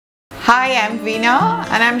Hi, I'm Veena,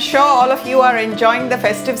 and I'm sure all of you are enjoying the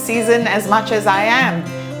festive season as much as I am.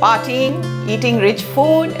 Partying, eating rich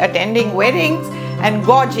food, attending weddings, and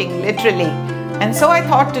gorging literally. And so I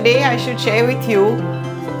thought today I should share with you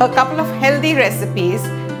a couple of healthy recipes.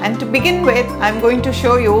 And to begin with, I'm going to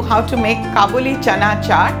show you how to make Kabuli Chana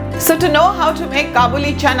Chaat. So to know how to make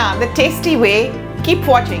Kabuli Chana the tasty way, keep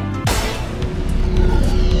watching.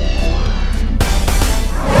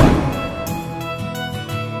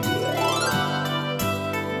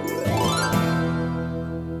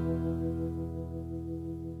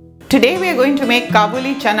 Today we are going to make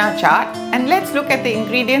Kabuli Chana Chaat, and let's look at the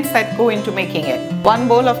ingredients that go into making it. 1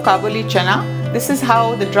 bowl of Kabuli Chana. This is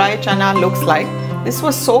how the dry chana looks like. This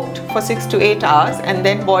was soaked for 6 to 8 hours and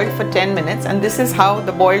then boiled for 10 minutes, and this is how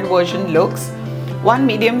the boiled version looks. 1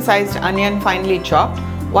 medium-sized onion finely chopped,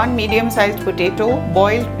 1 medium-sized potato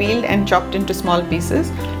boiled, peeled and chopped into small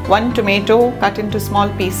pieces, 1 tomato cut into small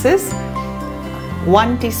pieces,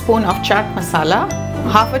 1 teaspoon of chaat masala,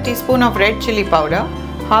 half a teaspoon of red chili powder,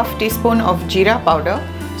 half teaspoon of jeera powder,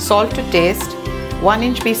 salt to taste,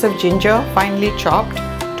 1-inch piece of ginger finely chopped,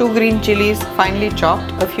 2 green chilies finely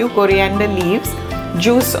chopped, a few coriander leaves,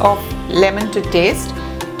 juice of lemon to taste,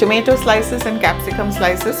 tomato slices and capsicum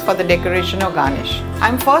slices for the decoration or garnish.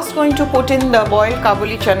 I'm first going to put in the boiled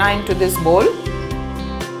Kabuli chana into this bowl,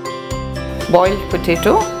 boiled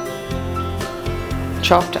potato,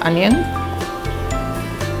 chopped onion.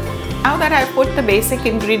 Now that I've put the basic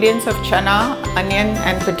ingredients of chana, onion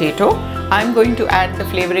and potato, I'm going to add the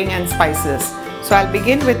flavoring and spices. So I'll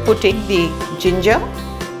begin with putting the ginger,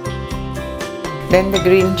 then the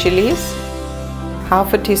green chilies,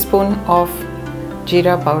 half a teaspoon of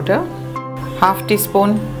jeera powder, half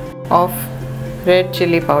teaspoon of red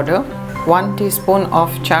chili powder, 1 teaspoon of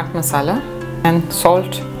chaat masala and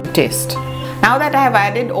salt to taste. Now that I have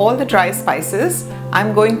added all the dry spices,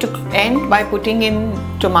 I'm going to end by putting in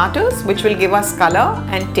tomatoes, which will give us color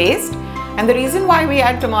and taste. And the reason why we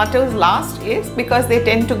add tomatoes last is because they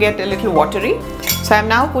tend to get a little watery. So I'm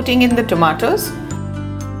now putting in the tomatoes,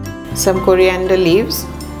 some coriander leaves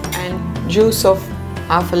and juice of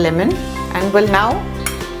half a lemon, and will now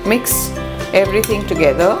mix everything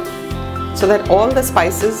together so that all the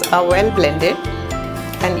spices are well blended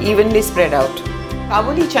and evenly spread out.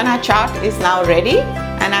 Kabuli Chana Chaat is now ready,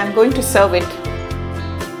 and I'm going to serve it.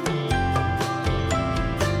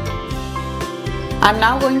 I'm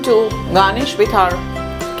now going to garnish with our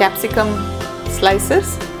capsicum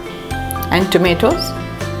slices and tomatoes.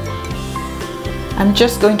 I'm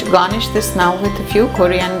just going to garnish this now with a few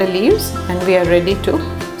coriander leaves, and we are ready to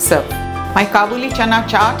serve. My Kabuli Chana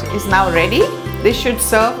Chaat is now ready. This should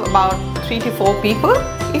serve about 3 to 4 people.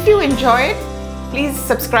 If you enjoy it, please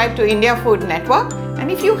subscribe to India Food Network,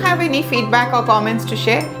 and if you have any feedback or comments to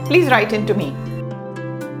share, please write in to me.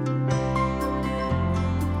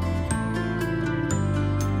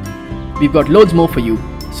 We've got loads more for you,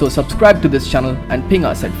 so subscribe to this channel and ping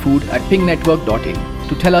us at food@pingnetwork.in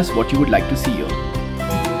to tell us what you would like to see here.